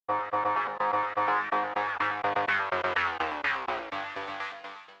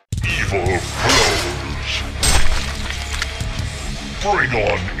evil flows. Bring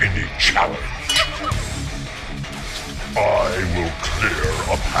on any challenge. I will clear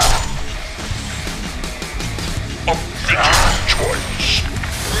a path. A fitting choice.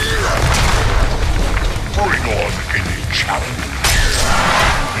 Bring on any challenge.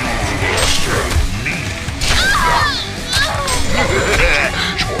 You will serve me.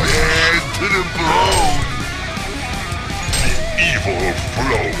 Choice. To the bone. The evil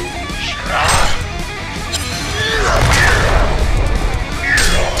flows.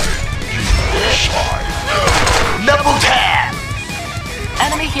 Double tap!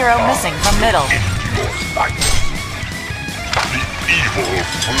 Enemy hero missing from middle. Into your light. The evil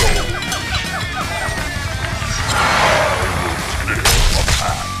flows. I will clear a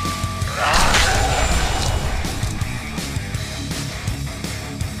path.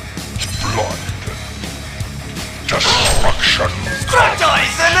 Blood. Destruction.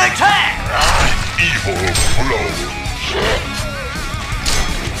 Strategize and attack! The evil flows.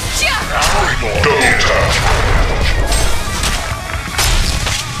 Bring on double tap.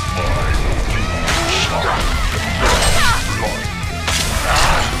 My blood.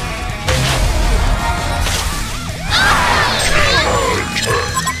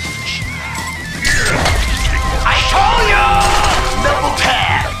 I told you! Double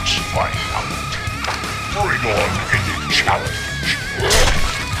tap! Let's find out. Bring on any challenge.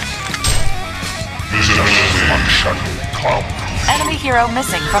 Destruction come. Enemy hero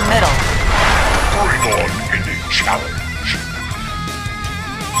missing from middle. Bring on any challenge.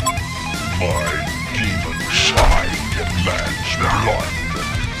 My demon side demands blood.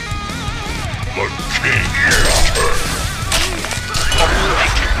 The king returns. A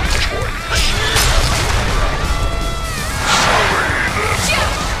fitting choice. Slay them.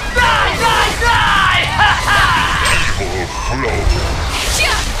 Die, die, die! Ha ha! Evil flows.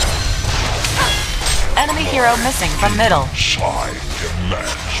 Enemy hero missing from middle. Side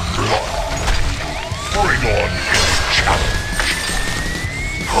demands blood. Bring on any challenge.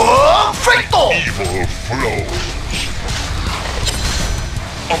 Perfecto! Evil flows.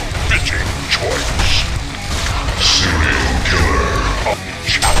 A fitting choice. Serial killer. A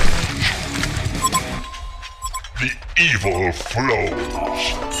challenge. The evil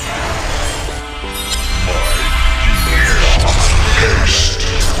flows. My demons haste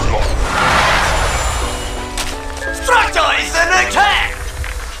blood. Strategize and attack!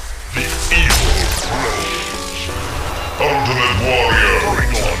 The evil flows. Ultimate warrior.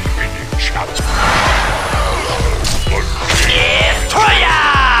 Bring on any challenge. Destroyer!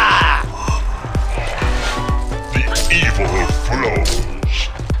 The evil flows.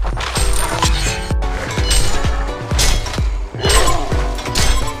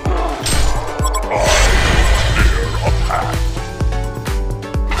 I will clear a path.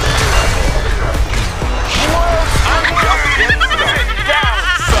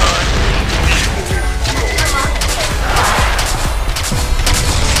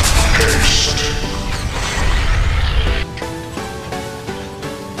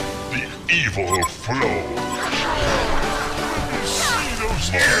 Evil flows.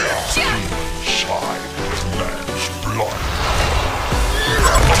 Side demands blood.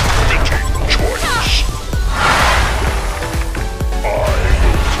 A fitting choice. I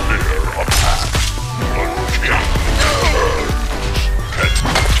will clear a path. The king returns.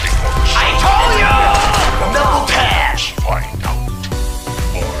 Headbutting on the I told you! Double tap! Find out.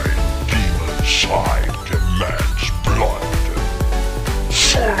 My demon side demands blood.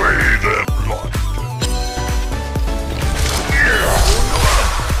 Slay their blood.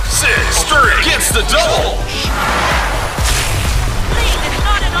 6-3 against the double!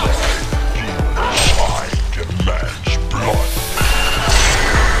 Demon side demands blood.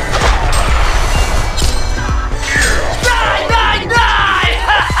 Die, die, die!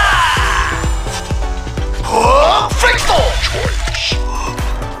 Ha ha! Perfecto! Choice.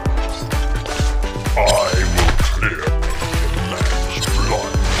 I will clear demands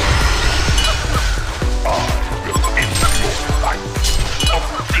blood. I will end your life. A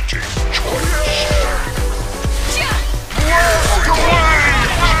fitting choice.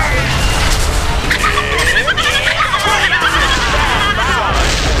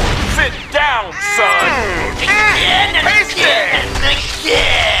 Sit down, son! Again and again and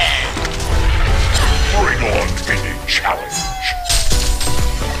again! Bring on any challenge.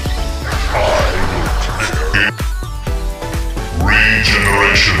 I will clear.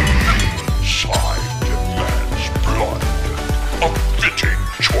 Regeneration. Side demands blood. A fitting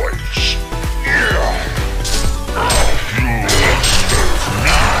choice. You will serve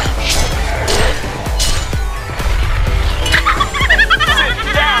me. Sit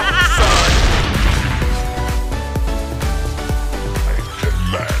down, son!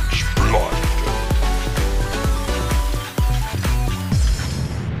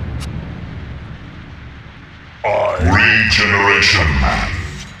 Regeneration.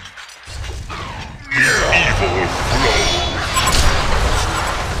 The evil flows.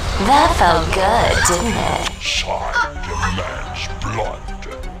 That felt good, didn't it? Side demands blood.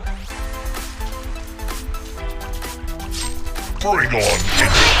 Bring on the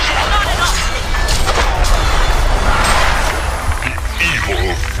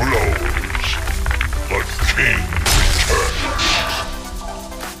evil flows. The king returns.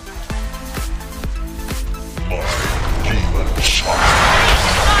 My demon side.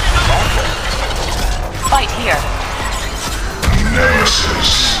 Fight here.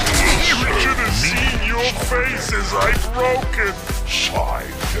 Nemesis. You should have seen your faces. I've broken.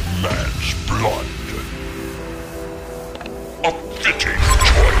 Side demands blood. A fitting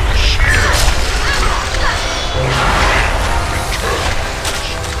choice.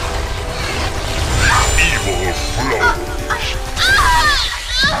 Evil flows.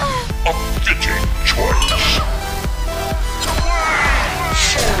 A fitting choice.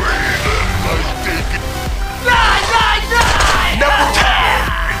 Sorry, then I take it. Die, die, die! Never time.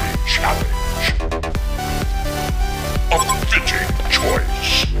 Any challenge. A fitting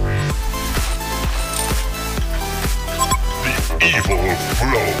choice. The evil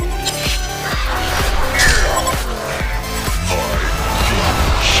flows. My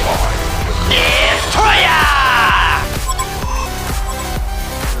demon side. Destroyer!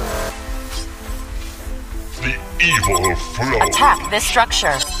 The evil flows. Attack this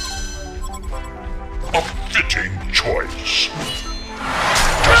structure. A fitting choice.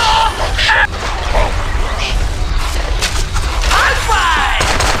 Destruction comes. High five!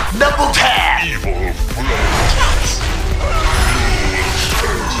 Double tap! Evil flows. You will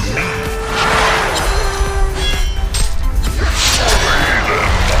serve me. Sorry then.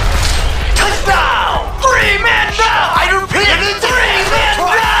 Touchdown! 3 men down! I repeat, 3 men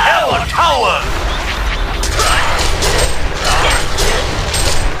down! Hell, a tower!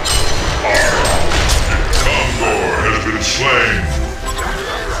 Condor has been slain.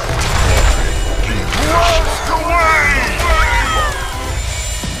 Roast away!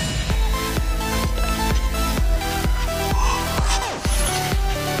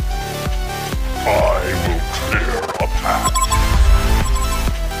 I will clear a path.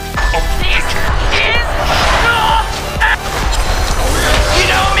 A fitting. You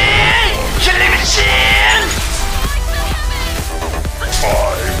know me? Killing machine! I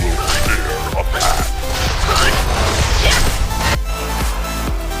will clear a path. My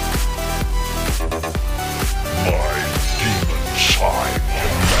demon side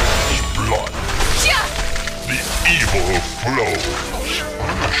demands blood. The evil flows.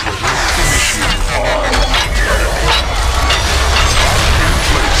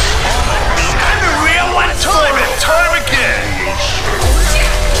 I'm the real one! Time and time again!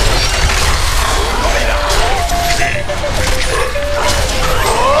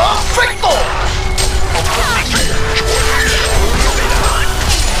 Oh, Frickle!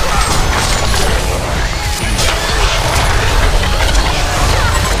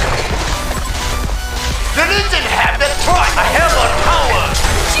 The Legion have destroyed a Hellbound Tower!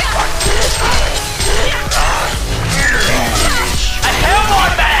 A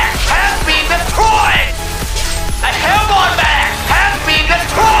Hellbound Bag has been destroyed! A Hellbound Bag has been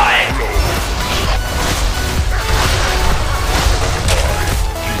destroyed!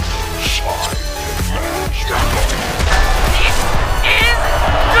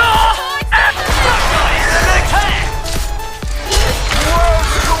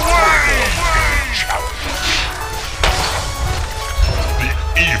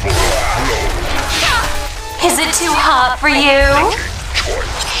 Is it too hot for you?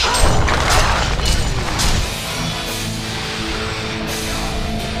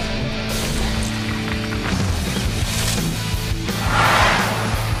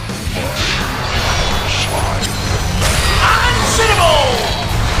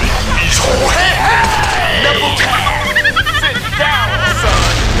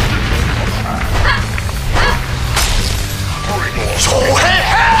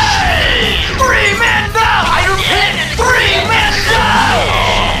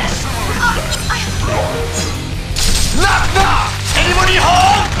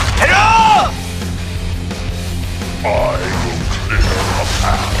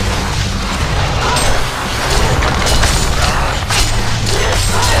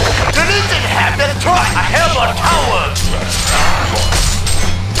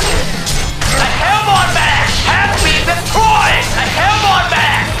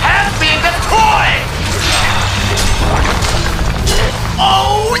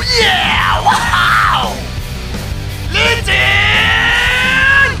 Oh!